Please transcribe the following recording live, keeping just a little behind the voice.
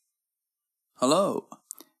Hello.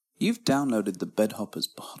 You've downloaded the Bedhoppers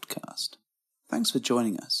podcast. Thanks for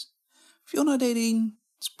joining us. If you're not 18,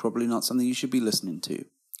 it's probably not something you should be listening to.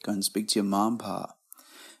 Go and speak to your mom and pa.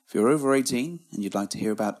 If you're over 18 and you'd like to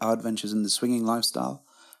hear about our adventures in the swinging lifestyle,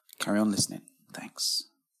 carry on listening. Thanks.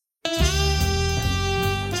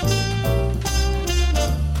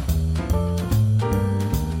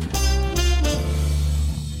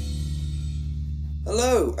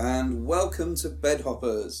 Hello and welcome to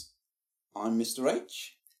Bedhoppers. I'm Mr.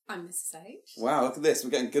 H. I'm Mrs. H. Wow, look at this.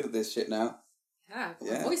 We're getting good at this shit now. Yeah, I've got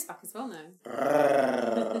my voice back as well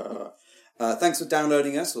now. Thanks for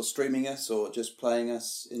downloading us or streaming us or just playing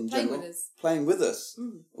us in general. Playing with us.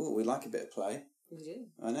 Oh, we like a bit of play. We do.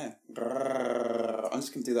 I know. I'm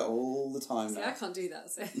just going to do that all the time now. I can't do that.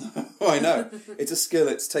 So. Oh, I know. It's a skill.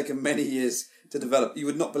 It's taken many years to develop. You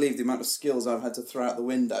would not believe the amount of skills I've had to throw out the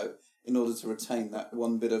window in order to retain that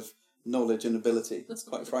one bit of knowledge and ability. It's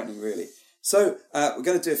quite frightening, really. So, we're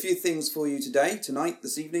going to do a few things for you today, tonight,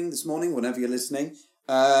 this evening, this morning, whenever you're listening.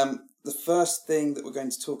 The first thing that we're going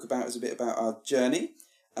to talk about is a bit about our journey.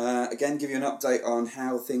 Again, give you an update on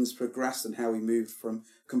how things progressed and how we moved from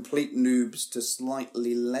complete noobs to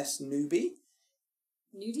slightly less newbie.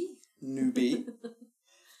 Newbie.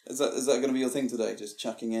 Is that going to be your thing today? Just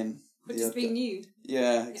chucking in? We're just being nude.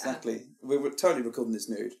 Yeah, exactly. Yeah. We're totally recording this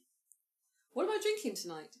nude. What am I drinking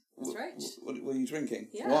tonight? What are you drinking?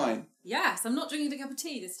 Yeah. Wine? Yes, I'm not drinking a cup of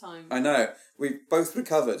tea this time. I know. We've both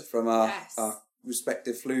recovered from our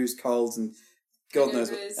respective flus, colds, and God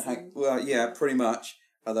knows what. Well, yeah, pretty much.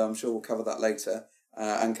 Although I'm sure we'll cover that later.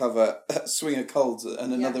 And cover Swinger Colds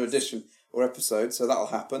and another edition or episode, so that'll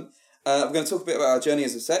happen. We're going to talk a bit about our journey,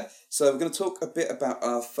 as I said. So we're going to talk a bit about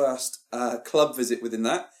our first club visit within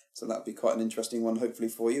that. So that'll be quite an interesting one, hopefully,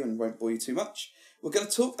 for you and won't bore you too much. We're going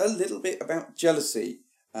to talk a little bit about jealousy,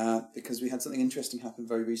 because we had something interesting happen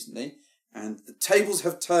very recently. And the tables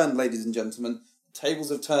have turned, ladies and gentlemen. The tables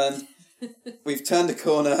have turned. We've turned a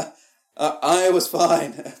corner. I was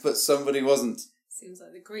fine, but somebody wasn't. Seems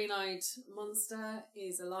like the green-eyed monster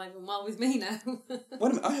is alive and well with me now. Wait a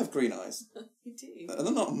minute, I have green eyes. You do. And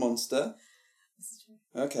I'm not a monster. This is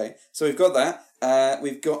true. Okay, so we've got that.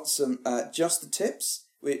 We've got some Just the Tips,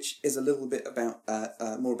 which is a little bit about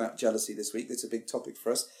more about jealousy this week. It's a big topic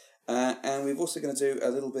for us. And we're also going to do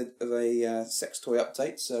a little bit of a sex toy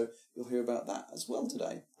update, so you'll hear about that as well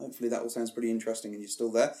today. Hopefully that all sounds pretty interesting and you're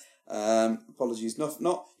still there. Apologies. Not.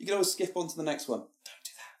 You can always skip on to the next one. Don't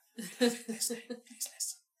do that. Please listen. We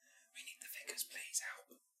need the figures, please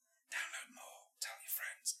help. Download more. Tell your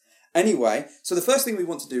friends. Anyway, so the first thing we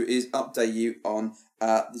want to do is update you on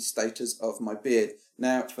the status of my beard.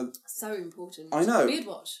 Now, so important. I know. Beard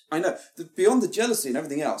watch. I know. Beyond the jealousy and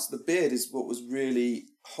everything else, the beard is what was really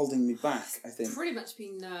holding me back, I think. Pretty much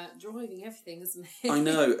been driving everything, hasn't it? I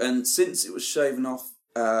know, and since it was shaven off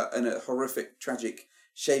in a horrific, tragic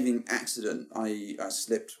shaving accident, I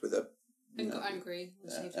slipped with a... got angry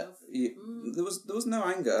and shaved off. There was no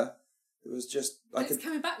anger. It was just... It's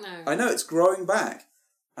coming back now. I know, it's growing back.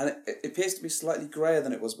 And it appears to be slightly greyer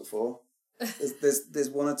than it was before. There's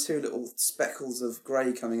one or two little speckles of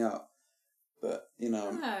grey coming up, but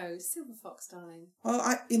No, silver fox, darling. Well,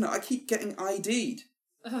 I keep getting ID'd.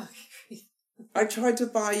 Oh, I tried to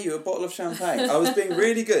buy you a bottle of champagne. I was being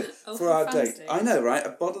really good for our date. I know, right? A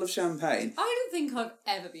bottle of champagne. I don't think I've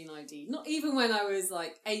ever been ID'd. Not even when I was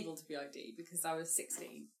able to be ID'd because I was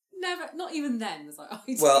 16. Never. Not even then was I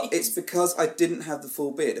ID'd. Well, it's because I didn't have the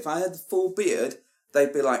full beard. If I had the full beard,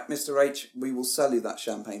 they'd be like, Mr. H, we will sell you that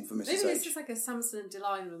champagne for Mrs. H. Maybe it's just like a Samson and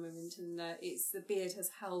Delilah moment, and it's the beard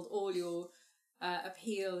has held all your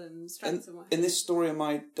appeal and strength and what. In this story, am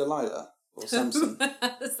I Delilah or Samson?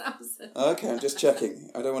 Samson. Okay, I'm just checking.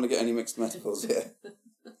 I don't want to get any mixed metaphors here.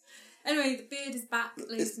 Anyway, the beard is back,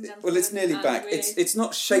 ladies and gentlemen. Well, it's nearly back. It's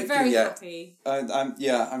not shapely very yet. Happy.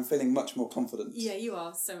 I'm feeling much more confident. Yeah, you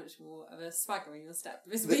are so much more of a swagger in your step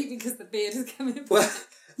this week because the beard is coming back. Well,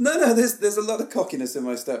 no, there's a lot of cockiness in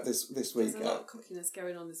my step this week. There's a lot of cockiness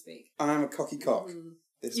going on this week. I'm a cocky cock.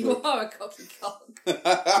 You are a cocky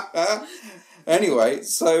cock. Anyway,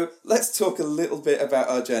 so let's talk a little bit about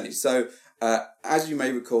our journey. So, as you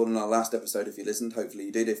may recall in our last episode, if you listened, hopefully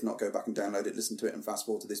you did. If not, go back and download it, listen to it, and fast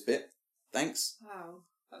forward to this bit. Thanks. Wow,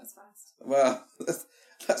 that was fast. Well,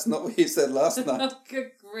 that's not what you said last night.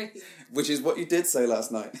 Good grief. Which is what you did say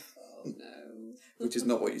last night. Oh, no. Which is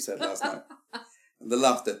not what you said last night. The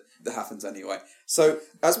laughter that happens anyway. So,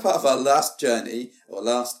 as part of our last journey, or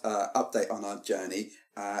last update on our journey,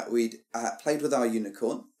 we'd played with our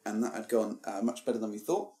unicorn, and that had gone much better than we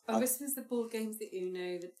thought. Oh, this was the board games, the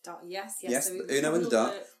Uno, the dart. Yes. Yes, so the Uno and the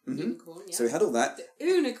dart. Unicorn, yeah. So we had all that. The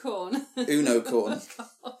Unicorn. Uno corn. Oh,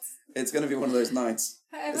 God. It's going to be one of those nights.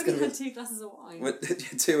 I've only had 2 glasses of wine. We're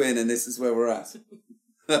 2 in, and this is where we're at.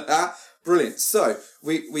 Brilliant. So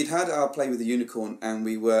we'd had our play with the unicorn, and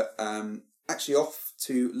we were actually off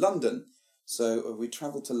to London. So we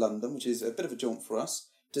travelled to London, which is a bit of a jaunt for us,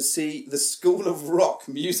 to see the School of Rock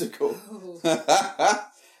musical. Oh.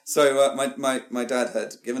 So my dad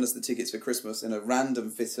had given us the tickets for Christmas in a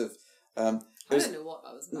random fit of... I don't know what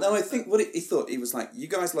that was about. No, I think what he thought, he was like, you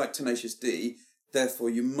guys like Tenacious D, therefore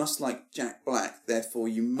you must like Jack Black, therefore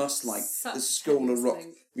you must like the School of Rock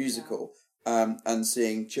musical, and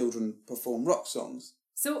seeing children perform rock songs.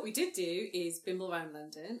 So what we did do is bimble around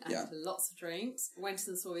London and had lots of drinks, went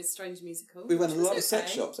and saw his strange musical. We went to a lot of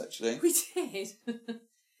sex shops, actually. We did.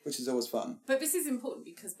 Which is always fun. But this is important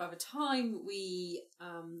because by the time we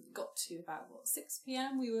got to about, 6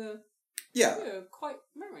 p.m, we were quite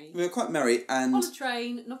merry. We were quite merry and... On a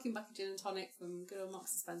train, knocking back a gin and tonic from good old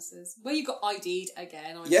Marks and Spencer's, where you got ID'd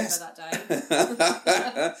again, I remember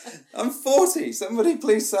that day. I'm 40, somebody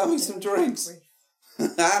please sell me some drinks.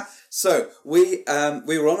 So, we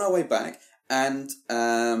were on our way back and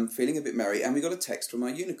feeling a bit merry, and we got a text from our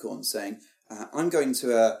unicorn saying, I'm going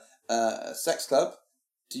to a sex club,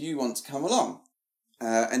 do you want to come along?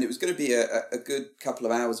 And it was going to be a good couple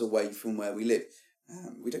of hours away from where we live.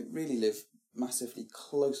 We don't really live massively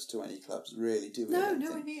close to any clubs, really, do we?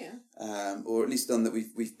 No idea. Or at least none that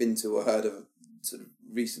we've been to or heard of sort of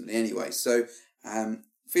recently anyway. So,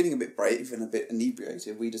 feeling a bit brave and a bit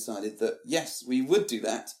inebriated, we decided that, yes, we would do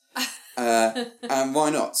that. And why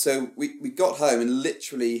not? So we got home and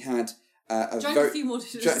literally had... drank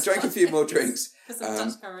a few more drinks. For some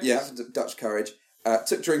Dutch courage. Yeah, for Dutch courage.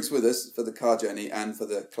 Took drinks with us for the car journey and for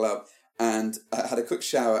the club, and had a quick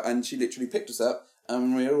shower, and she literally picked us up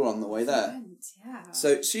and we were on the way there.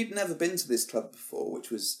 So she'd never been to this club before,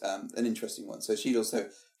 which was an interesting one. So she'd also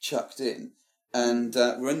chucked in, and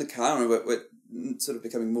we're in the car and we're sort of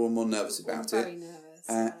becoming more and more nervous about it. Very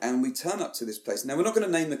nervous. And we turn up to this place. Now, we're not going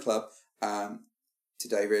to name the club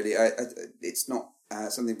today, really. It's not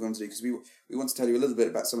something we want to do, because we want to tell you a little bit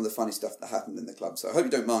about some of the funny stuff that happened in the club. So I hope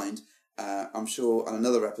you don't mind. I'm sure on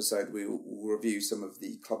another episode we'll review some of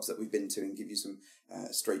the clubs that we've been to and give you some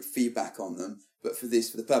straight feedback on them. But for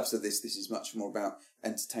the purpose of this is much more about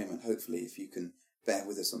entertainment, hopefully, if you can bear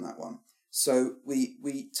with us on that one. So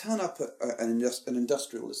we turn up at an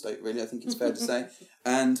industrial estate, really, I think it's fair to say.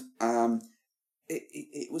 And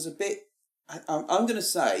it was a bit... I'm going to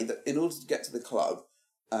say that in order to get to the club,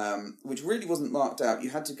 which really wasn't marked out, you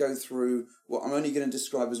had to go through what I'm only going to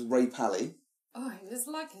describe as Rape Alley. Oh, it was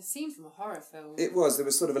like a scene from a horror film. It was. There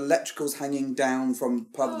was sort of electricals hanging down from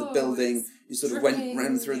part of the building. You sort of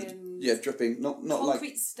ran through... dripping. Not like...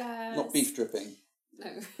 Concrete stairs. Not beef dripping.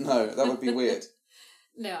 No, that would be weird.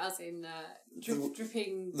 No, as in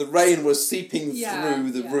dripping... The rain was seeping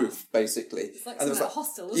through the roof, basically. It's like a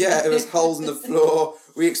hostel, wasn't it? There was holes in the floor.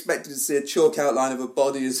 We expected to see a chalk outline of a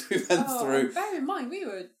body as we went through. Bear in mind, we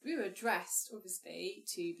were dressed, obviously,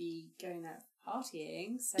 to be going out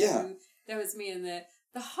partying. So there was me in the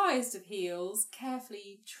highest of heels,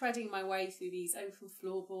 carefully treading my way through these open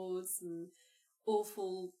floorboards and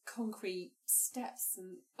awful concrete steps.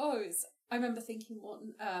 And I remember thinking, what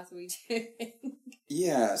on earth are we doing?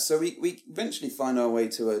 Yeah, so we eventually find our way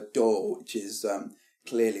to a door, which is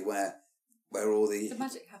clearly where all the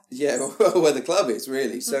magic happens. Yeah, where the club is,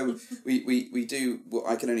 really. So we do what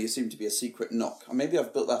I can only assume to be a secret knock. Or maybe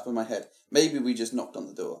I've built that up in my head. Maybe we just knocked on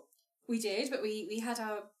the door. We did, but we had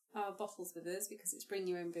our bottles with us because it's bring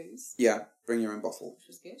your own booze. Yeah, bring your own bottle. Which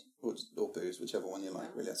was good. Or booze, whichever one you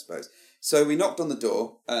like, really, I suppose. So we knocked on the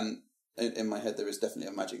door, and in my head there is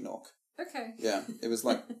definitely a magic knock. Okay. Yeah, it was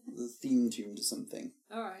like the theme tune to something.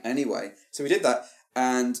 All right. Anyway, so we did that,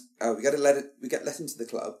 and we get let into the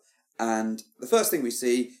club, and the first thing we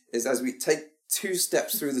see is, as we take 2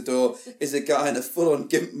 steps through the door, is a guy in a full-on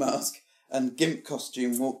gimp mask and gimp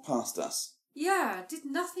costume walk past us. Yeah, did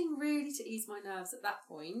nothing really to ease my nerves at that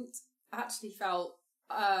point. I actually felt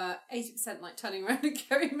 80% like turning around and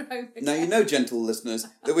going home again. Now, you know, gentle listeners,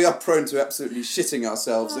 that we are prone to absolutely shitting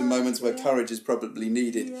ourselves in moments where courage is probably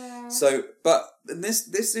needed. Yeah. So, but in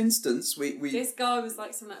this instance, we... This guy was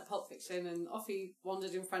like something out of Pulp Fiction, and off he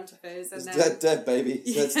wandered in front of us. And then, dead, baby.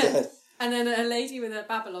 It's dead. And then a lady with her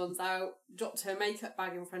Babylons out dropped her makeup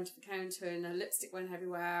bag in front of the counter and her lipstick went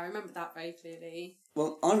everywhere. I remember that very clearly.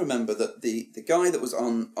 Well, I remember that the guy that was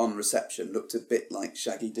on reception looked a bit like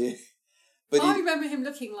Shaggy Doo. But I remember him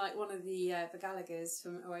looking like one of the Gallaghers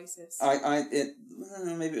from Oasis.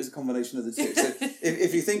 Maybe it was a combination of the two. So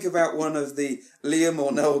if you think about one of the Liam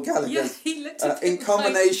or Noel Gallaghers he looked in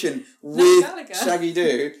combination with Shaggy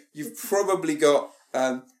Doo, you've probably got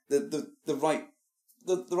the right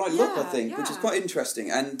the right look, I think, which is quite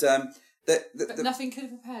interesting. And but nothing could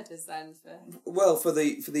have prepared us then for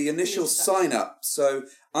the initial sign up. So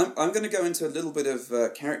I'm going to go into a little bit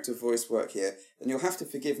of character voice work here, and you'll have to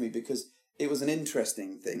forgive me because it was an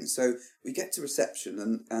interesting thing. So we get to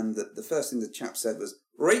reception, and the first thing the chap said was,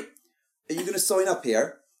 "Right, are you going to sign up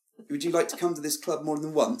here? Would you like to come to this club more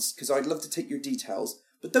than once? Because I'd love to take your details.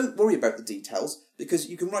 But don't worry about the details, because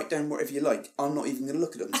you can write down whatever you like. I'm not even going to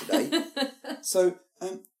look at them today." So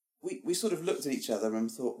we sort of looked at each other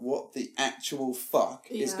and thought, what the actual fuck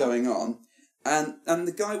is going on? And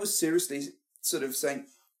the guy was seriously sort of saying,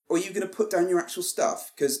 are you going to put down your actual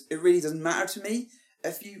stuff? Because it really doesn't matter to me.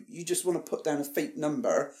 If you just want to put down a fake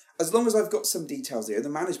number, as long as I've got some details here, the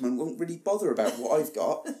management won't really bother about what I've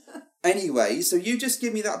got. Anyway, so you just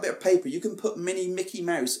give me that bit of paper. You can put Minnie, Mickey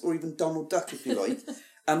Mouse, or even Donald Duck if you like.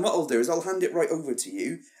 And what I'll do is I'll hand it right over to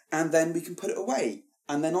you, and then we can put it away.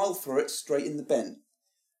 And then I'll throw it straight in the bin.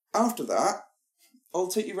 After that, I'll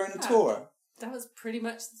take you around a tour. That was pretty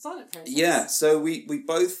much the silent process. Yeah, so we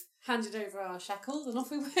both... handed over our shackles and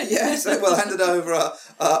off we went. Yeah, so handed over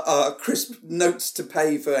our crisp notes to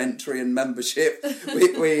pay for entry and membership.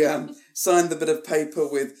 We signed the bit of paper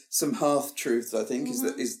with some half truths, I think,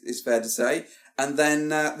 is fair to say. And then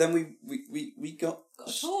we got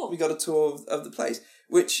a tour. We got a tour of the place,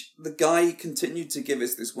 which the guy continued to give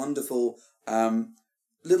us this wonderful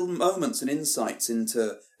little moments and insights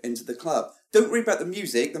into the club. Don't worry about the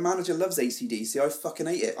music. The manager loves AC/DC. I fucking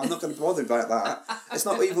hate it. I'm not going to bother about that. It's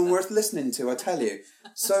not even worth listening to, I tell you.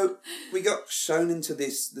 So we got shown into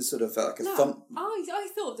this sort of like a fun... I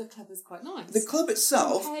thought the club was quite nice. The club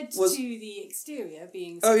itself compared was... to the exterior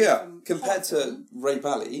being... compared to Rape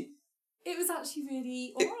Alley... It was actually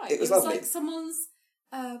really alright. It was lovely. Like someone's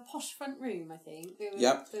posh front room, I think.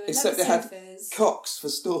 Except they had cocks for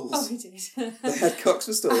stalls. Oh, we did. They had cocks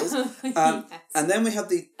for stalls. Yes. And then we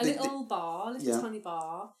had a little tiny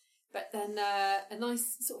bar, but then a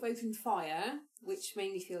nice sort of open fire, which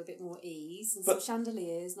made me feel a bit more ease, and some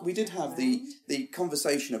chandeliers. We did have the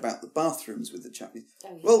conversation about the bathrooms with the chap. Oh,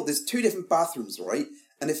 yeah. Well, there's 2 different bathrooms, right?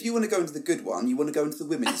 And if you want to go into the good one, you want to go into the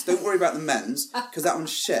women's. Don't worry about the men's, because that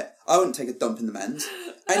one's shit. I wouldn't take a dump in the men's.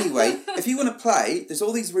 Anyway, if you want to play, there's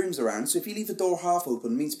all these rooms around, so if you leave the door half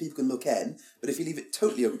open, it means people can look in, but if you leave it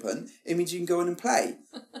totally open, it means you can go in and play.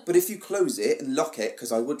 But if you close it and lock it,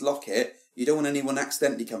 because I would lock it, you don't want anyone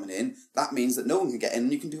accidentally coming in, that means that no one can get in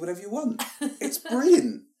and you can do whatever you want. It's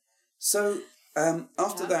brilliant. So,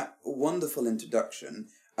 after that wonderful introduction...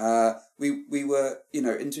 we were,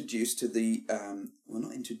 introduced to the,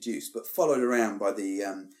 not introduced, but followed around by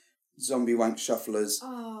the zombie wank shufflers.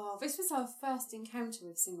 Oh, this was our first encounter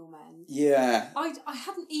with single men. Yeah. I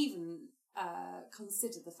hadn't even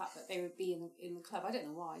considered the fact that they would be in the club. I don't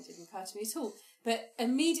know why, it didn't occur to me at all. But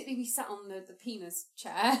immediately we sat on the penis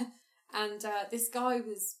chair, and this guy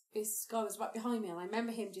was right behind me, and I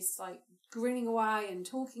remember him just like grinning away and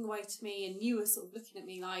talking away to me, and you were sort of looking at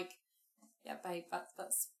me like, yeah, babe,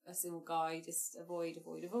 that's a single guy, just avoid. And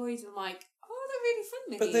I'm like, oh, they're really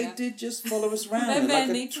friendly. But here. They did just follow us around like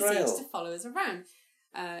a trail. To follow us around.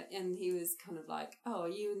 And he was kind of like, oh, are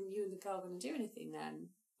you and the girl going to do anything then?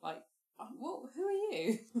 Like, what? Who are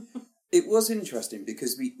you? It was interesting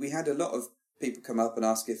because we had a lot of people come up and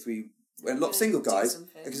ask if a lot of single guys,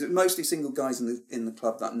 because it was mostly single guys in the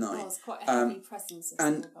club that night. Oh, it's quite a heavy presence of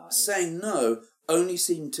single guys. And saying no only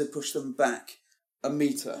seemed to push them back a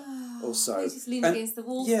metre or so. They just leaned against the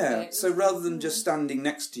wall. Yeah, so rather than just standing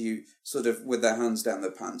next to you, sort of with their hands down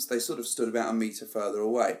their pants, they sort of stood about a metre further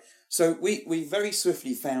away. So we very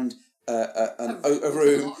swiftly found a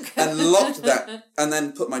room and locked that, and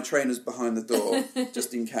then put my trainers behind the door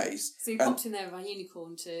just in case. So you popped in there with my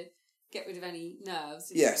unicorn to get rid of any nerves.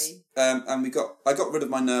 Didn't yes, you? And I got rid of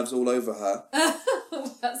my nerves all over her.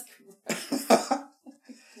 That's great.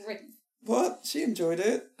 Great. What? She enjoyed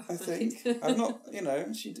it, I think. I'm not,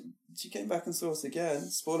 she came back and saw us again.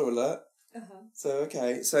 Spoiler alert. Uh-huh. So,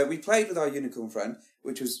 okay. So we played with our unicorn friend,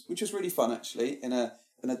 which was really fun, actually, in a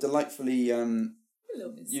delightfully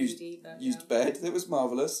used bed. It was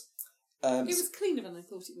marvellous. It was cleaner than I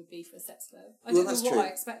thought it would be for a sex club. I don't know what I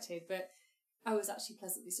expected, but I was actually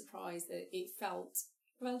pleasantly surprised that it felt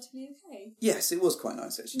relatively okay. Yes, it was quite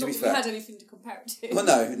nice, actually, to be fair. Not that we had anything to compare it to. Well,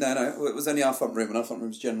 no. It was only our front room, and our front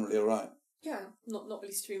room's generally all right. Yeah, not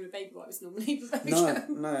really strewn with baby wipes normally, but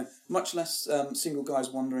No. Much less single guys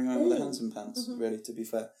wandering over their hands and pants, really, to be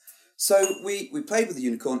fair. So we played with the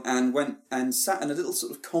unicorn and went and sat in a little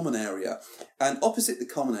sort of common area. And opposite the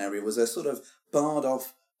common area was a sort of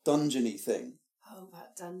barred-off dungeon-y thing. Oh,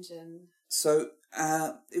 that dungeon. So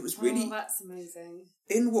it was really... Oh, that's amazing.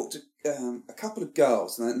 In walked a couple of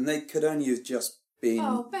girls, and they could only have just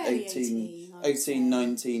being barely 18,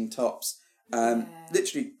 19 tops.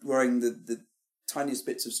 Literally wearing the tiniest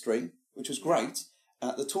bits of string, which was great.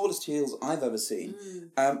 The tallest heels I've ever seen.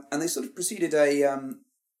 And they sort of proceeded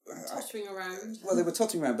tottering around. Well, they were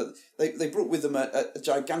tottering around, but they brought with them a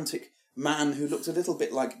gigantic man who looked a little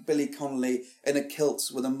bit like Billy Connolly in a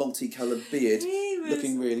kilt with a multicoloured beard,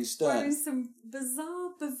 looking really stern. Wearing some bizarre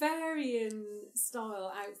Bavarian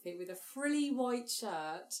style outfit with a frilly white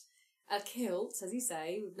shirt, a kilt, as you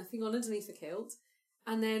say, with nothing on underneath the kilt,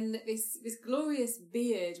 and then this glorious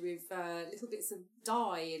beard with little bits of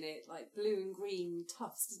dye in it, like blue and green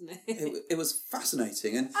tufts, isn't it? It was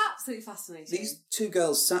fascinating. And absolutely fascinating. These two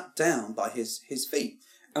girls sat down by his feet.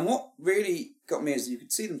 And what really got me is you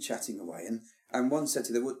could see them chatting away. And one said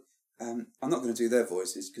to them, I'm not going to do their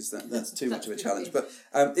voices because that's too much of a challenge. But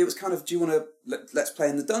it was kind of, do you want to, let's play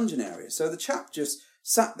in the dungeon area. So the chap just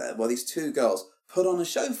sat there while these two girls put on a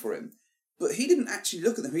show for him. But he didn't actually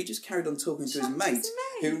look at them. He just carried on talking to his mate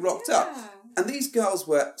who rocked up. And these girls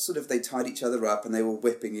were they tied each other up and they were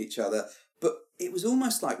whipping each other. But it was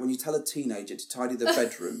almost like when you tell a teenager to tidy their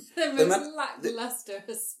bedroom. The most lacklustre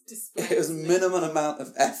display. It was a minimum amount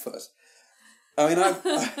of effort. I mean,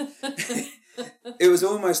 it was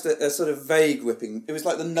almost a sort of vague whipping. It was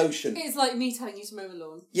like the notion. It's like me telling you to mow the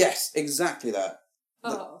lawn. Yes, exactly that.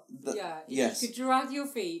 Yeah. Yes. You could drag your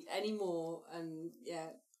feet anymore and,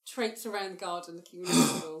 traipse around the garden looking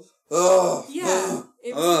miserable.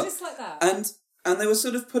 It was just like that. And they were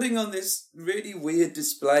sort of putting on this really weird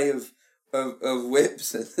display of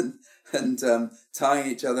whips and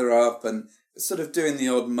tying each other up and sort of doing the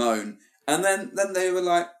odd moan. And then they were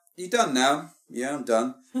like, "You done now?" "Yeah, I'm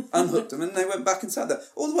done." Unhooked them and they went back and sat there.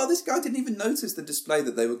 All the while, this guy didn't even notice the display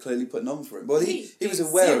that they were clearly putting on for him. Well, he was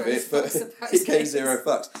aware of it, but he gave zero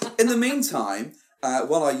fucks. In the meantime,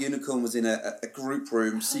 while our unicorn was in a group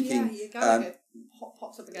room seeking... hot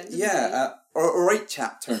pops up again. Or 8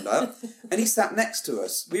 chap turned up and he sat next to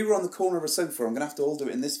us. We were on the corner of a sofa. I'm going to have to all do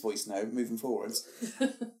it in this voice now, moving forwards.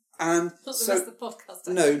 And not the rest of the podcast.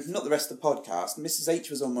 No, not the rest of the podcast. Mrs. H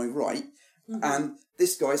was on my right and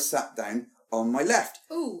this guy sat down on my left.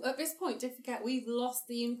 Oh, at this point, don't forget, we've lost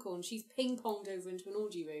the unicorn. She's ping-ponged over into an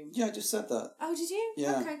orgy room. Yeah, I just said that. Oh, did you?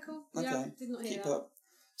 Yeah. Okay, cool. Okay. Yeah, did not hear Keep that. up.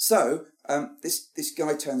 So, this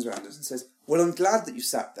guy turns around us and says, "Well, I'm glad that you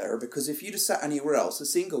sat there, because if you'd have sat anywhere else, a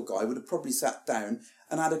single guy would have probably sat down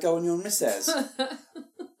and had a go on your missus."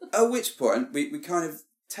 At which point, we kind of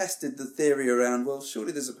tested the theory around, well,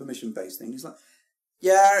 surely there's a permission-based thing. He's like,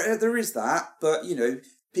 yeah, there is that, but,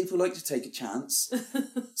 people like to take a chance.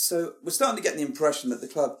 So we're starting to get the impression that the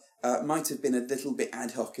club might have been a little bit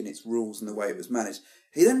ad hoc in its rules and the way it was managed.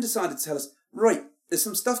 He then decided to tell us, right, there's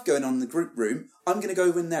some stuff going on in the group room. I'm going to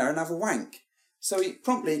go in there and have a wank. So he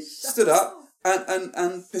promptly stood up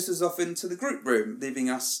and pissed us off into the group room, leaving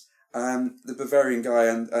us, the Bavarian guy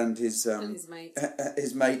and his mate,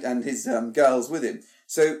 his mate and his girls with him.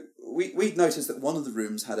 So we'd noticed that one of the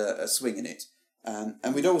rooms had a swing in it.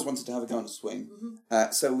 And we'd always wanted to have a go on a swing.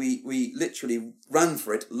 So we literally ran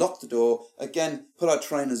for it, locked the door, again, put our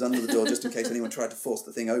trainers under the door just in case anyone tried to force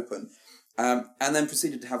the thing open, and then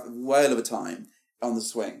proceeded to have a whale of a time on the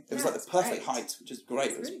swing. It was like the perfect height, which is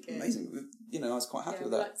great. It was really amazing. I was quite happy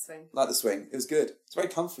with that. Like the swing. It was good. It's very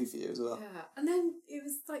comfy for you as well. Yeah. And then it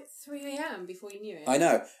was like 3 a.m. before you knew it. I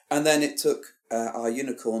know. And then it took our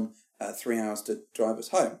unicorn 3 hours to drive us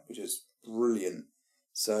home, which was brilliant.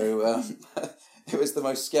 So it was the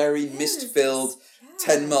most scary, mist-filled,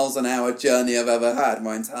 10 miles an hour journey I've ever had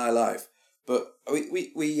my entire life. But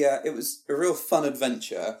we it was a real fun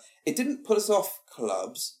adventure. It didn't put us off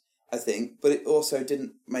clubs, I think, but it also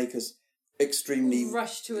didn't make us extremely...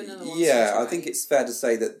 rush to another one. Yeah, I think it's fair to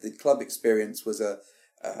say that the club experience was an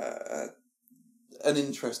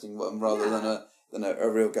interesting one rather than a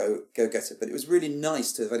real go-getter. But it was really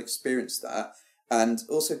nice to have experienced that and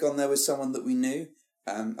also gone there with someone that we knew.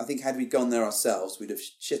 I think had we gone there ourselves, we'd have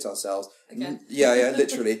shit ourselves. Again. Yeah,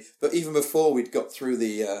 literally. But even before we'd got through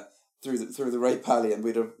the rape alley and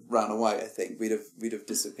we'd have ran away, I think we'd have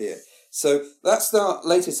disappeared. So that's our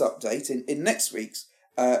latest update. In next week's,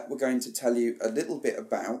 we're going to tell you a little bit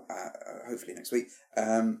about, hopefully next week,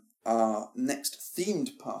 our next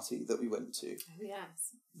themed party that we went to. Oh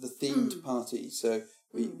yes. The themed party. So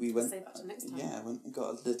we went. Save that to next time. Yeah, went and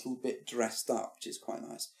got a little bit dressed up, which is quite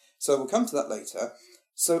nice. So we'll come to that later.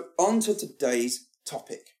 So on to today's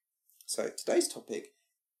topic. So today's topic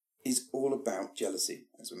is all about jealousy,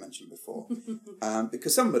 as we mentioned before.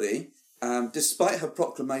 Because somebody, despite her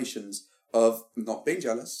proclamations of not being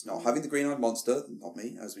jealous, not having the green-eyed monster, not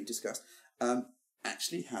me, as we discussed,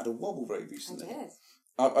 actually had a wobble very recently. I did.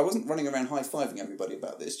 I wasn't running around high-fiving everybody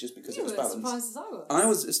about this just because it was balanced. You were as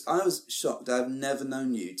surprised as I was shocked. I've never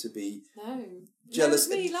known you to be jealous. No, it was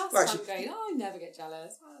me last time going, I never get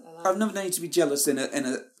jealous. I've never known you to be jealous in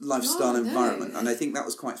a lifestyle environment, and I think that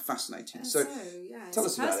was quite fascinating. So tell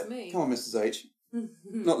us about it. Come on, Mrs. H.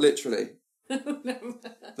 Not literally. No.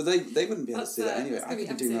 But they wouldn't be able to see that anyway. I could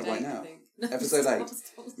be doing that right now. Episode 8.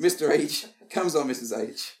 Stop. Mr. H comes on Mrs.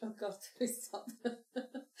 H. Oh God, please stop.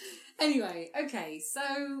 Anyway, okay,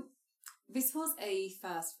 so this was a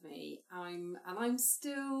first for me. I'm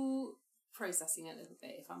still processing it a little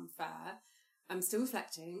bit, if I'm fair. I'm still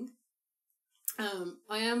reflecting.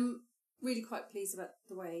 I am really quite pleased about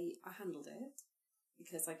the way I handled it,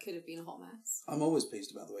 because I could have been a hot mess. I'm always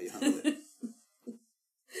pleased about the way you handled it.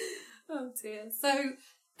 Oh dear. So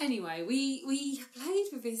anyway, we played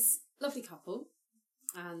with this lovely couple,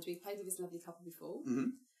 and we've played with this lovely couple before.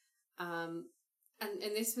 Mm-hmm. And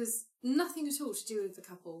this was nothing at all to do with the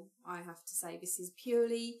couple, I have to say. This is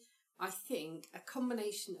purely, I think, a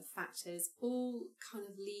combination of factors, all kind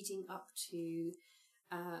of leading up to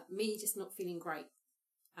me just not feeling great.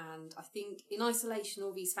 And I think in isolation,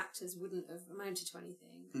 all these factors wouldn't have amounted to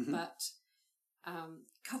anything. Mm-hmm. But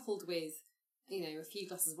coupled with, a few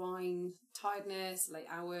glasses of wine, tiredness, late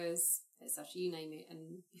hours, etc., you name it,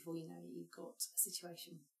 and before you know it, you've got a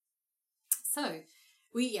situation. So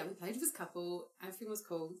we played with this couple, everything was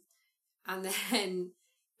cool, and then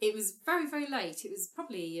it was very, very late. It was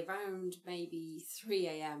probably around maybe 3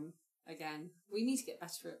 a.m. again. We need to get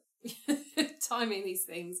better at timing these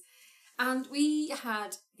things. And we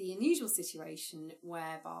had the unusual situation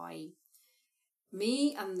whereby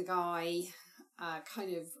me and the guy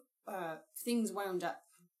things wound up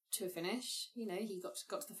to a finish. He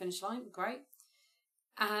got to the finish line, great.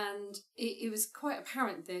 And it was quite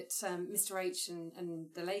apparent that Mr. H and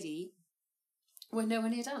the lady were nowhere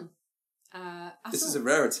near done. This is a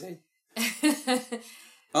rarity.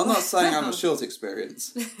 I'm not saying I'm a short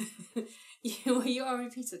experience. Well, you are a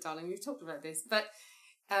repeater, darling. We've talked about this. But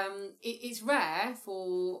it's rare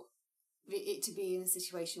for it to be in a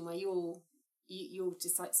situation where you're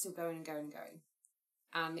just like still going and going and going.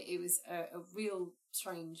 And it was a real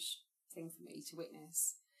strange thing for me to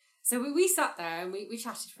witness. So we sat there and we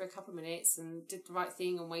chatted for a couple of minutes and did the right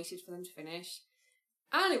thing and waited for them to finish.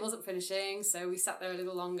 And it wasn't finishing, so we sat there a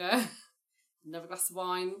little longer. Another glass of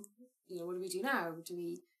wine. What do we do now? Do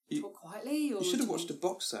we talk quietly? Or you should have watched a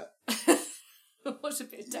box set. Watch a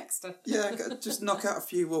bit of Dexter. Yeah, just knock out a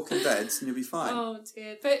few Walking Deads and you'll be fine. Oh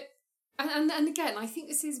dear. But and again, I think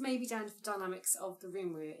this is maybe down to the dynamics of the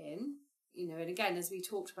room we're in. And again, as we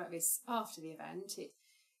talked about this after the event, it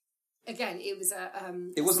was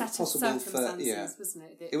it wasn't possible wasn't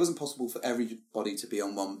it? It wasn't possible for everybody to be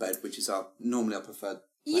on one bed, which is normally our preferred.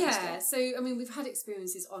 Yeah, so we've had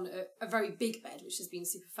experiences on a very big bed, which has been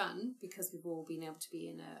super fun because we've all been able to be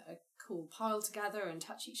in a cool pile together and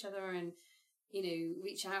touch each other and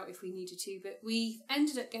reach out if we needed to. But we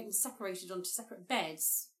ended up getting separated onto separate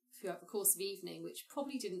beds throughout the course of the evening, which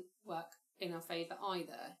probably didn't work in our favour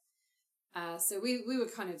either. So we were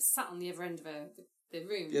kind of sat on the other end of the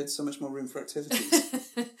room. You had so much more room for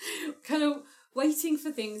activities. Kind of waiting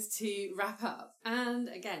for things to wrap up. And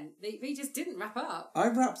again, they just didn't wrap up. I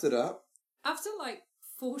wrapped it up. After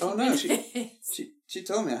 40 minutes. She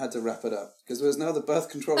told me I had to wrap it up because there was no other birth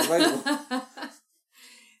control available.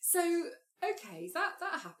 So, okay,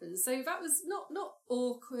 that happened. So that was not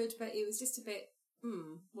awkward, but it was just a bit,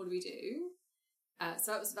 what do we do?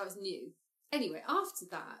 So that was new. Anyway, after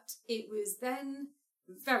that, it was then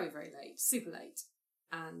very, very late, super late.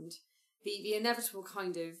 And the inevitable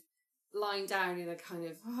kind of lying down in a kind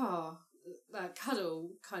of,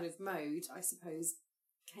 cuddle kind of mode, I suppose,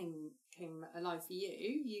 came alive for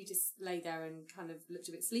you. You just lay there and kind of looked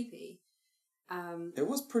a bit sleepy. It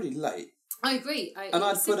was pretty late. I agree. I'd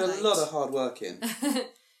put a lot of hard work in.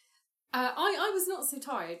 I was not so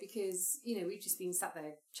tired because, we've just been sat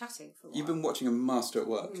there chatting for a while. You've been watching a master at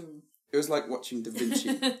work. It was like watching Da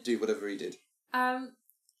Vinci do whatever he did.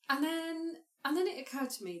 And then it occurred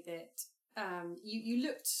to me that you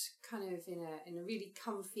looked kind of in a really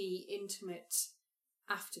comfy, intimate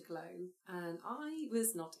afterglow, and I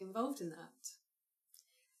was not involved in that.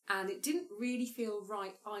 And it didn't really feel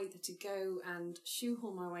right either to go and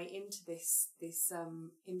shoehorn my way into this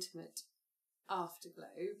intimate afterglow.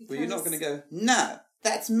 Well, you're not going to go, no,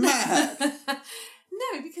 that's mad.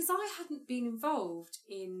 No, because I hadn't been involved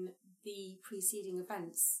in the preceding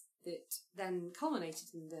events that then culminated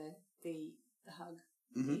in the hug.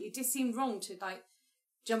 Mm-hmm. It just seemed wrong to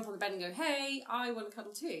jump on the bed and go, hey, I want to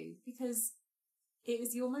cuddle too, because it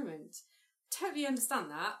was your moment. Totally understand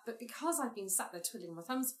that, but because I've been sat there twiddling my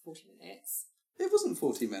thumbs for 40 minutes, It wasn't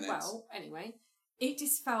 40 minutes. Well, anyway, it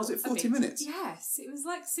just felt... Was it 40 minutes? Yes, it was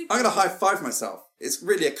like super... I'm going to high-five myself. It's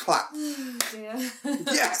really a clap. Oh, dear.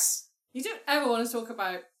 Yes! You don't ever want to talk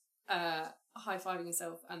about high-fiving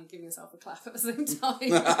yourself and giving yourself a clap at the same time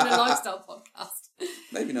in a lifestyle podcast.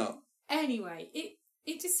 Maybe not. Anyway,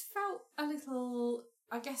 it just felt a little...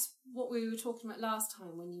 I guess what we were talking about last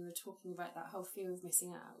time when you were talking about that whole fear of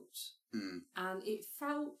missing out. And it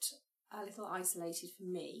felt a little isolated for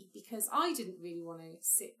me because I didn't really want to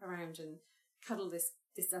sit around and cuddle this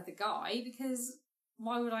other guy because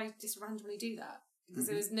why would I just randomly do that? Because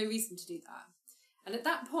there was no reason to do that. And at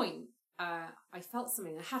that point, I felt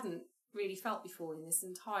something I hadn't really felt before in this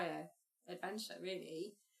entire adventure,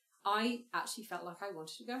 really. I actually felt like I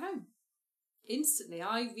wanted to go home. Instantly,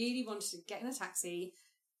 I really wanted to get in a taxi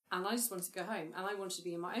and I just wanted to go home. And I wanted to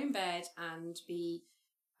be in my own bed and be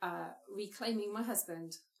reclaiming my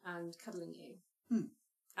husband and cuddling you.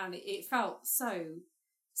 And it felt so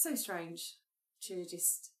strange to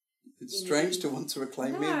just... It's strange to want to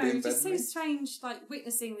reclaim me and be in bed just with me. so strange, like,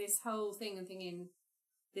 witnessing this whole thing and thinking,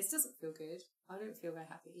 this doesn't feel good. I don't feel very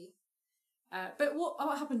happy. But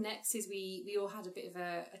what happened next is we all had a bit of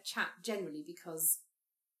a chat generally because,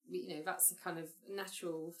 that's a kind of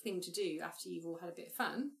natural thing to do after you've all had a bit of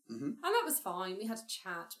fun. And that was fine. We had a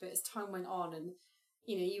chat, but as time went on and,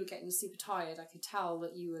 you were getting super tired, I could tell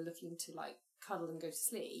that you were looking to, like, cuddle and go to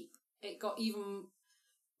sleep. It got even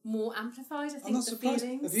more amplified, I think, I'm not surprised.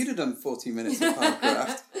 feelings. Have you done 40 minutes of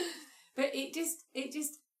hardcraft? But it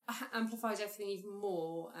just amplified everything even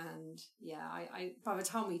more. And yeah, I by the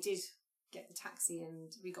time we did get the taxi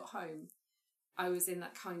and we got home, I was in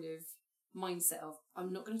that kind of mindset of,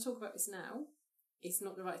 I'm not going to talk about this now. It's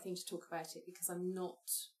not the right thing to talk about it because I'm not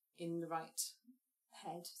in the right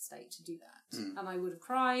head state to do that. And I would have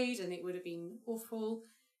cried and it would have been awful.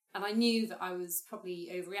 And I knew that I was probably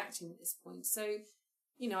overreacting at this point. So,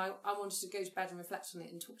 I wanted to go to bed and reflect on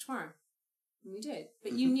it and talk tomorrow. And we did.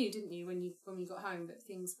 But you knew, didn't you, when we got home that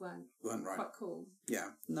things weren't right. Quite cool. Yeah.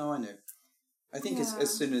 No, I know. I think as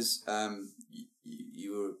soon as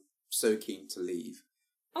you were so keen to leave.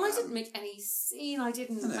 And I didn't make any scene. I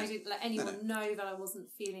didn't let anyone know that I wasn't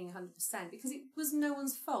feeling 100% because it was no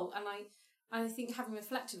one's fault. And I think having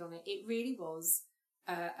reflected on it, it really was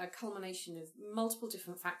a culmination of multiple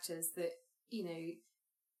different factors that,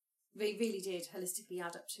 they really did holistically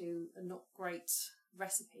add up to a not great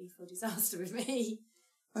recipe for disaster with me.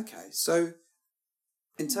 Okay, so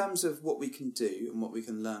in terms of what we can do and what we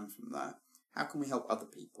can learn from that, how can we help other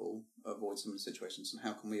people avoid similar situations and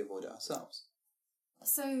how can we avoid it ourselves?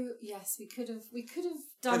 So, yes, we could have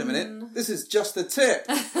done... Wait a minute, this is just the tip!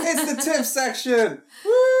 It's the tip section!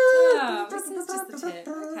 Woo! Yeah, this is just the tip,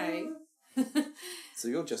 okay. So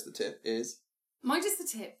your just the tip is? My just the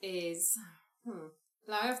tip is...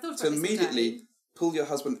 Like, I've thought about to this immediately pull your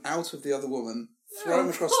husband out of the other woman, throw him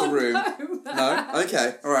across the room. No?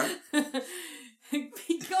 Okay, alright.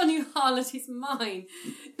 Be gone, you harlot, it's mine.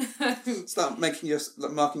 No. Start marking your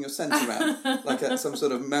scent around like some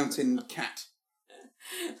sort of mountain cat.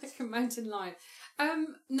 Like a mountain lion.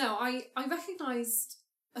 No, I recognised,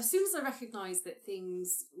 as soon as I recognised that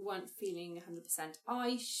things weren't feeling 100%,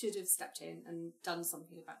 I should have stepped in and done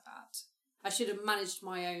something about that. I should have managed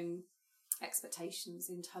my own expectations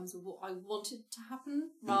in terms of what I wanted to happen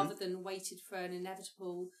rather than waited for an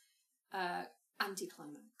inevitable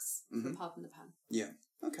anticlimax, pardon the pun. Yeah,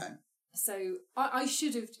 okay. So I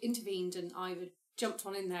should have intervened and either jumped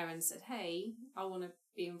on in there and said, hey, I want to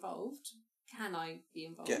be involved. Can I be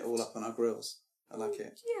involved? Get all up on our grills. I like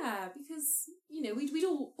it. Yeah, because, we'd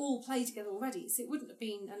all play together already, so it wouldn't have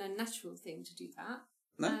been an unnatural thing to do that.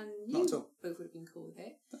 No, and not at all. Both would have been cool with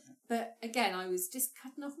it. But again, I was just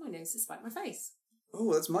cutting off my nose to spite my face.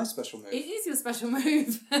 Oh, that's my special move. It is your special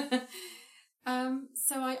move.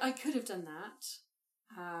 So I could have done that.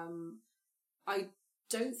 I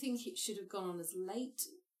don't think it should have gone on as late,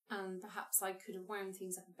 and perhaps I could have wound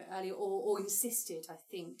things up a bit earlier, or insisted, I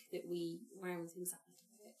think, that we wound things up a little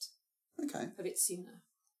bit. Okay. A bit sooner.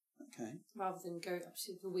 Okay. Rather than go up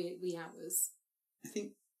to the wee hours. I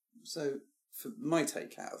think, so for my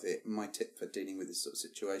take out of it, my tip for dealing with this sort of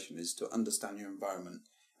situation is to understand your environment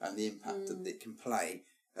and the impact that it can play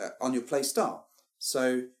on your play style.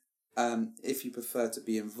 So if you prefer to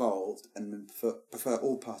be involved and prefer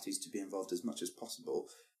all parties to be involved as much as possible,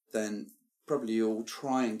 then probably you'll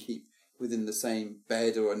try and keep within the same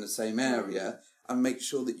bed or in the same area and make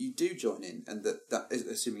sure that you do join in, and that is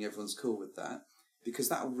assuming everyone's cool with that, because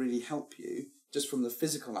that will really help you just from the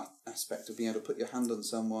physical aspect of being able to put your hand on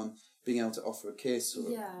someone, being able to offer a kiss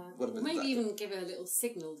or whatever. Or maybe even give a little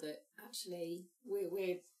signal that actually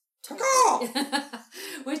we're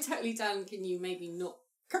we're totally done. Can you maybe not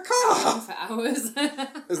Caca! for hours?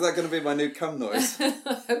 Is that going to be my new cum noise?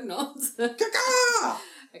 I hope not. Caca!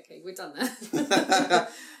 Okay, we're done there.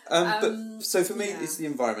 But so for me, it's the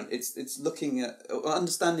environment. It's looking at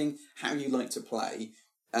understanding how you like to play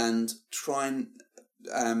and try and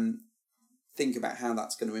think about how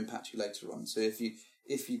that's going to impact you later on. So if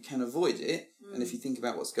you can avoid it, and if you think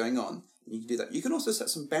about what's going on, you can do that. You can also set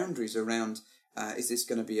some boundaries around. Is this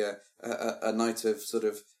going to be a night of sort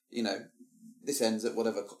of, this ends at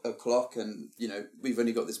whatever o'clock, and we've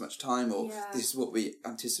only got this much time, or this is what we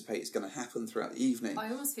anticipate is going to happen throughout the evening.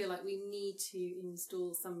 I almost feel like we need to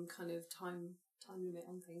install some kind of time limit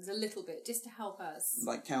on things a little bit, just to help us.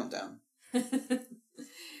 Like countdown.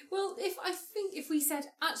 Well, if we said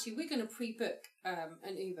actually we're going to pre-book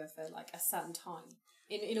an Uber for like a certain time,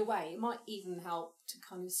 in a way, it might even help to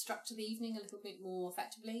kind of structure the evening a little bit more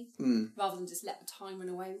effectively, rather than just let the time run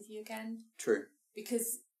away with you again. True.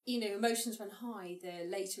 Because emotions run high, the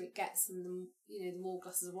later it gets, and the more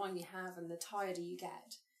glasses of wine you have, and the tireder you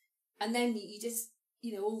get, and then you just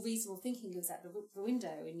all reasonable thinking goes out the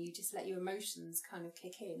window, and you just let your emotions kind of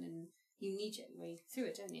kick in, and you need your way through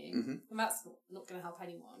it, don't you? Mm-hmm. And that's not going to help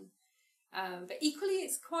anyone. But equally,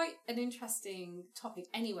 it's quite an interesting topic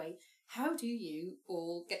anyway. How do you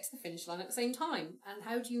all get to the finish line at the same time? And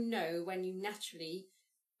how do you know when you naturally,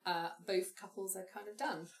 both couples are kind of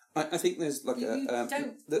done? I think there's like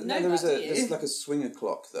there's like a swinger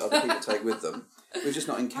clock that other people take with them. We've just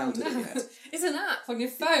not encountered it yet. It's an app on your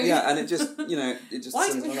phone. Yeah, and it just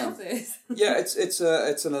Why do we have this? Yeah, it's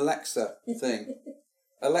an Alexa thing.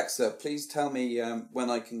 Alexa, please tell me when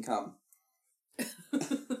I can come.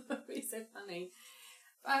 It's so funny.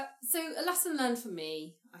 So a lesson learned for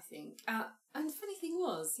me, I think. And the funny thing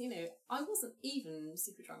was, I wasn't even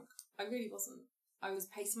super drunk. I really wasn't. I was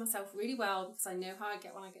pacing myself really well because I know how I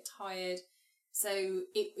get when I get tired. So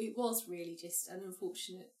it was really just an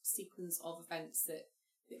unfortunate sequence of events that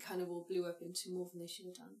kind of all blew up into more than they should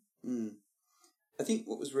have done. I think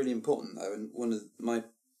what was really important, though, and one of my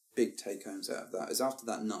big take-homes out of that is after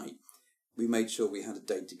that night, we made sure we had a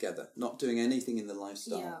day together, not doing anything in the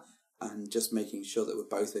lifestyle, and just making sure that we're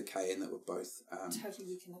both okay and that we're both... totally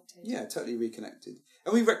reconnected. Yeah, totally reconnected.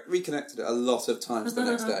 And we reconnected a lot of times the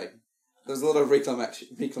next day. There was a lot of reclamation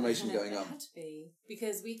going on. It had to be,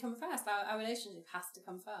 because we come first. Our relationship has to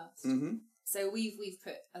come first. Mm-hmm. So we've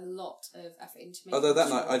put a lot of effort into making Although that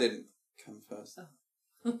night I didn't come first. Oh.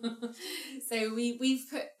 So we've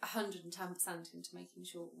put 110% into making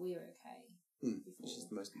sure we're okay. Which is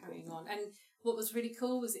the most important. On. And what was really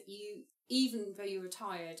cool was that you, even though you were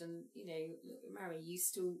tired and, a little bit merry, you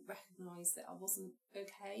still recognised that I wasn't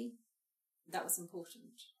okay. That was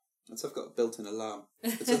important. And so I've got a built-in alarm.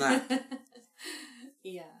 It's an app.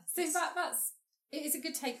 Yeah. So it's a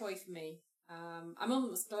good takeaway for me. I'm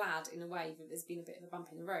almost glad, in a way, that there's been a bit of a bump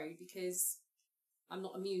in the road, because I'm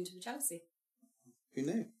not immune to the jealousy. Who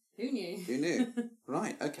knew? Who knew? Who knew?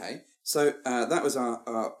 Right, okay. So that was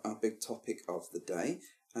our big topic of the day.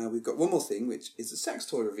 We've got one more thing, which is a sex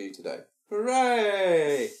toy review today.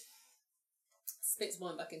 Hooray! Spits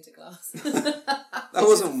wine back into glass. That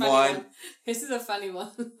wasn't wine. One. This is a funny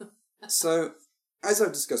one. So, as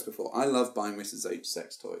I've discussed before, I love buying Mrs. H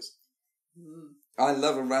sex toys. I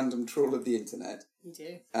love a random trawl of the internet. You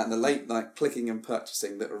do. And the late night clicking and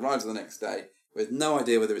purchasing that arrives the next day with no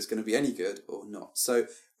idea whether it's going to be any good or not. So,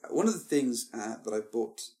 one of the things that I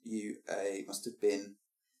bought you must have been...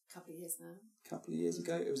 A couple of years now. A couple of years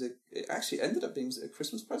ago. It actually ended up being, was it a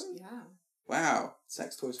Christmas present? Yeah. Wow.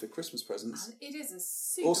 Sex toys for Christmas presents. And it is a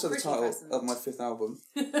super also the title present. of my 5th album.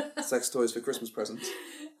 Sex toys for Christmas presents.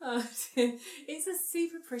 It's a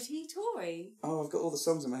super pretty toy. Oh, I've got all the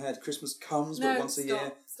songs in my head. Christmas comes but once a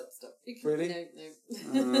year. Stop. Really?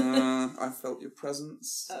 No. I felt your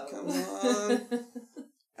presence. Oh. Come on.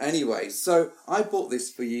 Anyway, so I bought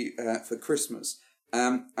this for you for Christmas.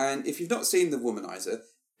 And if you've not seen the Womanizer,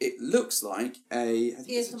 it looks like ear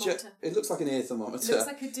thermometer. It looks like an ear thermometer. It looks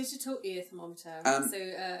like a digital ear thermometer. So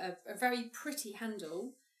a very pretty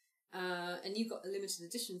handle. And you got a limited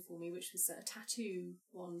edition for me, which was a tattoo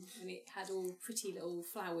one, and it had all pretty little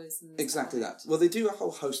flowers and exactly that. Well, they do a whole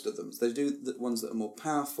host of them. So they do the ones that are more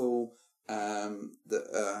powerful,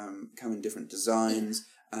 that come in different designs.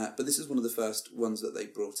 But this is one of the first ones that they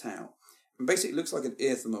brought out. And basically, it looks like an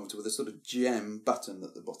ear thermometer with a sort of gem button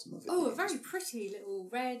at the bottom of it. Oh, a very pretty little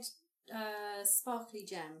red, sparkly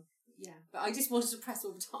gem. Yeah, but I just wanted to press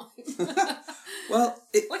all the time. Well,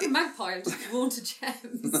 like a magpie, I'm just drawn to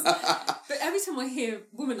gems. But every time I hear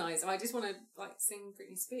Womanizer, I just want to sing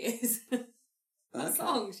Britney Spears. That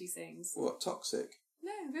song she sings. What, Toxic?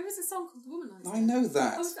 No, there was a song called Womanizer. I know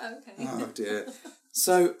that. Oh, okay. Oh, dear.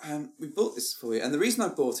 So, we bought this for you, and the reason I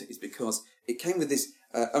bought it is because it came with this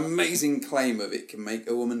amazing claim of it can make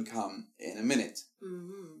a woman come in a minute.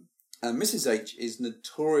 Mm-hmm. And Mrs. H is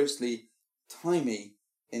notoriously timey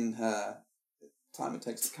in her time it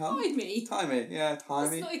takes to come. Timey? Timey, yeah,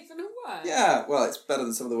 timey. That's not even a word. Yeah, well, it's better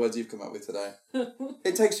than some of the words you've come up with today.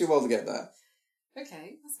 It takes you a while to get there.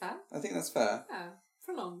 Okay, that's fair. I think that's fair. Yeah,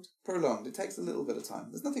 prolonged. Prolonged. It takes a little bit of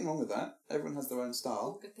time. There's nothing wrong with that. Everyone has their own style.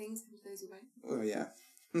 All good things come to those who wait. Oh, yeah.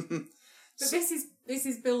 But this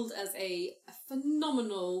is billed as a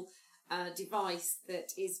phenomenal device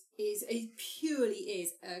that is purely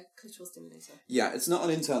a clitoral stimulator. Yeah, it's not an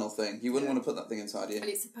internal thing. You wouldn't want to put that thing inside you. And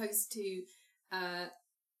it's supposed to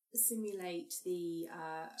simulate the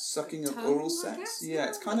sucking of tongue, oral sex. Yeah,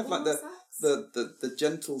 it's kind of like the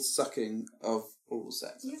gentle sucking of oral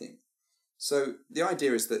sex. I think. So the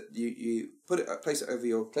idea is that you place it over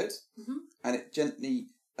your clit, and it gently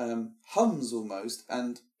hums almost,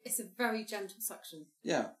 and it's a very gentle suction.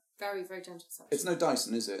 Yeah, very very gentle suction. It's no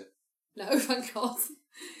Dyson, is it? No, thank God.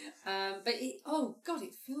 But it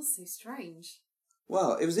feels so strange.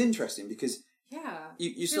 Well, it was interesting because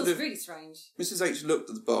you sort of really strange. Mrs. H looked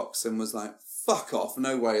at the box and was like, "Fuck off!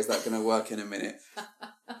 No way is that going to work in a minute."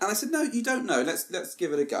 And I said, "No, you don't know. Let's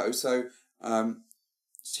give it a go." So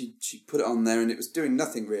she put it on there and it was doing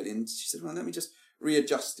nothing really. And she said, "Well, let me just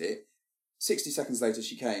readjust it." 60 seconds later,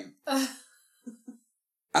 she came,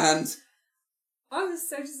 and I was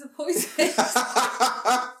so disappointed.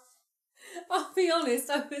 I'll be honest,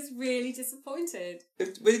 I was really disappointed.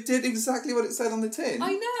 It did exactly what it said on the tin.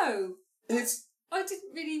 I know. I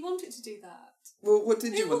didn't really want it to do that. Well, what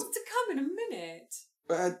did you want? It wants to come in a minute.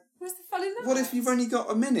 What's the fun in that? What if you've only got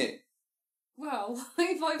a minute? Well,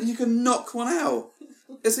 if I... You can knock one out.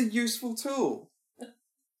 It's a useful tool.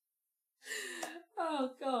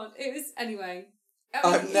 Oh, God. It was... Anyway.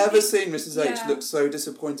 I've never seen Mrs. H look so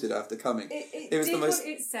disappointed after coming. It was the most... what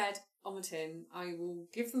it said on the tin. I will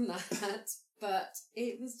give them that. But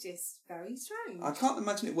it was just very strange. I can't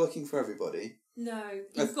imagine it working for everybody. No.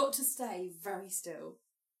 You've got to stay very still.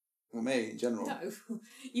 Well, me, in general. No.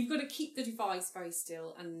 You've got to keep the device very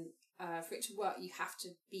still, and for it to work, you have to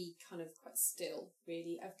be kind of quite still,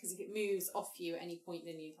 really. Because if it moves off you at any point,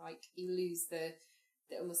 then you lose the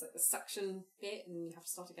almost like the suction bit, and you have to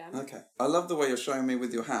start again. Okay. I love the way you're showing me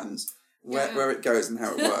with your hands where it goes and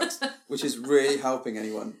how it works, which is really helping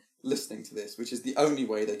anyone listening to this, which is the only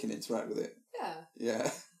way they can interact with it. Yeah.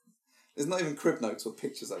 Yeah. There's not even crib notes or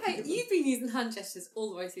pictures I can give them. You've been using hand gestures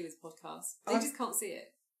all the way through this podcast. They just can't see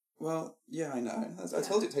it. Well, yeah, I know. I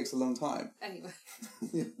told you it takes a long time. Anyway.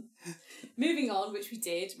 Moving on, which we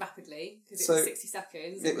did rapidly, because it was 60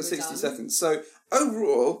 seconds. It was 60 seconds. So,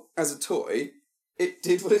 overall, as a toy, it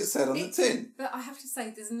did what it said on the tin. But I have to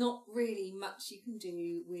say, there's not really much you can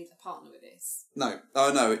do with a partner with this. No.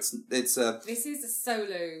 Oh, no, it's This is a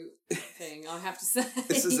solo thing, I have to say.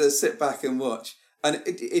 This is a sit back and watch. And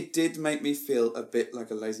it did make me feel a bit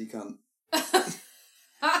like a lazy cunt.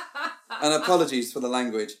 And apologies for the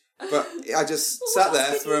language. But I just sat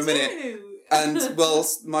there for a minute. And,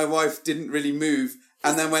 whilst my wife didn't really move,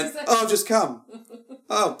 and then went, "Oh, just come."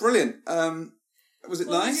 Oh, brilliant. Was it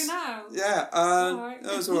nice? What do you now?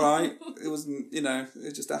 Yeah, it was all right. It wasn't,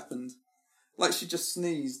 it just happened. Like she just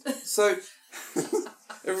sneezed. So,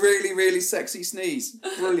 a really, really sexy sneeze.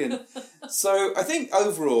 Brilliant. So, I think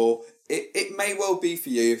overall, it may well be for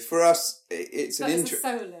you. For us, it's an interest.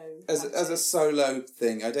 As a solo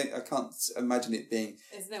thing. I can't imagine it being.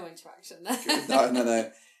 There's no interaction there.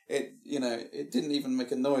 No. It didn't even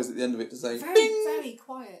make a noise at the end of it to say very, bing! Very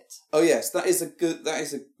quiet. Oh yes, that is a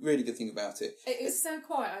really good thing about it. It was so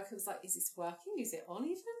quiet. I was like, is this working? Is it on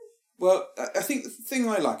even? Well, I think the thing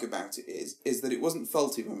I like about it is that it wasn't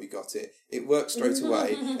faulty when we got it. It worked straight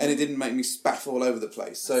away, and it didn't make me spaff all over the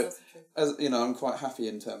place. So, as I'm quite happy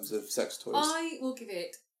in terms of sex toys. I will give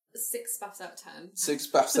it 6 spaffs out of 10. 6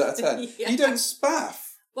 spaffs out of 10. Yeah. You don't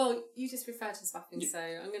spaff. Well, you just referred to spaffing, so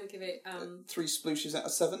I'm going to give it 3 splooshes out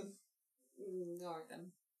of 7. All right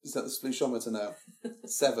then. Is that the splooshometer now?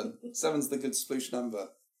 7. 7's the good sploosh number.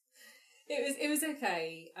 It was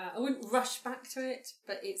okay. I wouldn't rush back to it,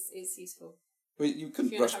 but it's useful. Well, you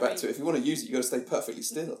couldn't rush back to it. If you want to use it, you've got to stay perfectly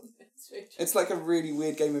still. True. It's like a really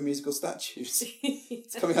weird game of musical statues.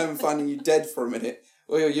 It's coming home and finding you dead for a minute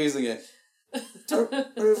while you're using it.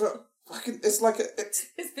 It's like it's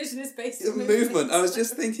vision is based on movement. I was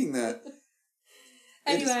just thinking that.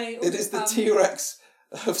 Anyway, it is the T-Rex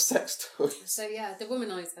of sex toys. So yeah, the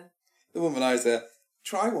womanizer. The womanizer.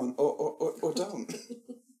 Try one or don't.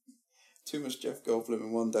 Too much Jeff Goldblum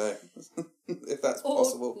in one day, if that's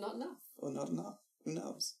possible. Not enough. Or not enough. Who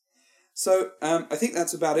knows? So I think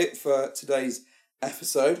that's about it for today's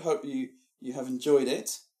episode. Hope you have enjoyed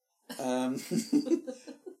it.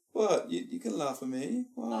 What? You can laugh at me.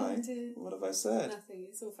 Why? What have I said? Nothing.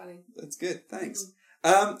 It's all funny. That's good. Thanks.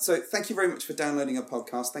 So thank you very much for downloading our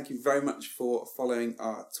podcast. Thank you very much for following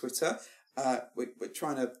our Twitter. We're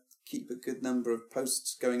trying to keep a good number of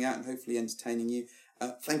posts going out and hopefully entertaining you.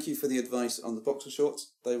 Thank you for the advice on the boxer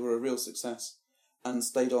shorts. They were a real success and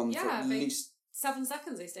stayed on for at least 7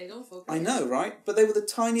 seconds. They stayed on for. I know, right? But they were the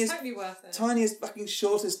tiniest, totally worth it. Tiniest, fucking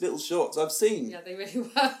shortest little shorts I've seen. Yeah, they really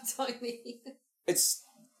were tiny. It's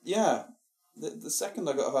the second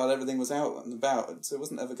I got hard, everything was out and about, so it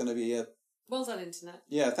wasn't ever going to be a. Well done, Internet.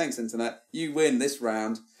 Yeah, thanks, Internet. You win this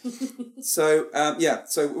round. So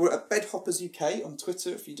we're at Bedhoppers UK on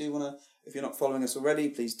Twitter. If you're not following us already,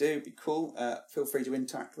 please do. It'd be cool. Feel free to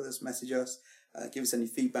interact with us, message us, give us any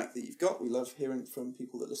feedback that you've got. We love hearing from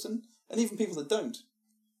people that listen, and even people that don't.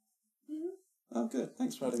 Mm-hmm. Oh, good.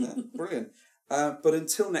 Thanks for adding that. Brilliant. But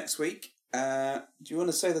until next week, do you want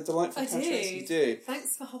to say the delightful catchphrase? You do.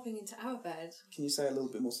 Thanks for hopping into our bed. Can you say it a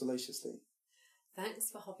little bit more salaciously?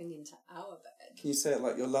 Thanks for hopping into our bed. Can you say it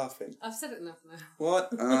like you're laughing? I've said it enough now.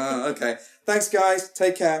 What? Okay. Thanks, guys.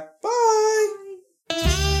 Take care. Bye.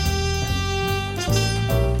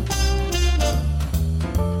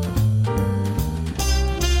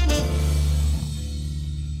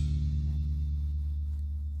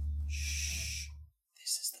 Shh.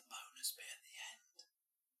 This is the bonus bit at the end.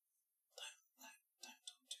 Don't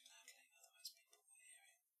talk too loudly, otherwise people will hear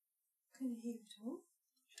it. Can you hear it all?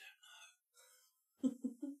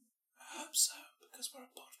 I hope so, because we're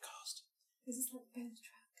a podcast. Is this like the bonus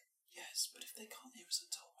track? Yes, but if they can't hear us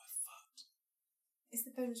at all, we're fucked. Is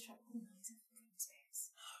the bonus track Womanizer from Britney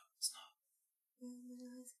Spears? No, it's not. You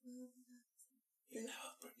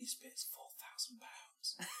know Britney Spears £4,000.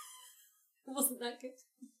 Wasn't that good?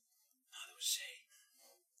 No, that was she.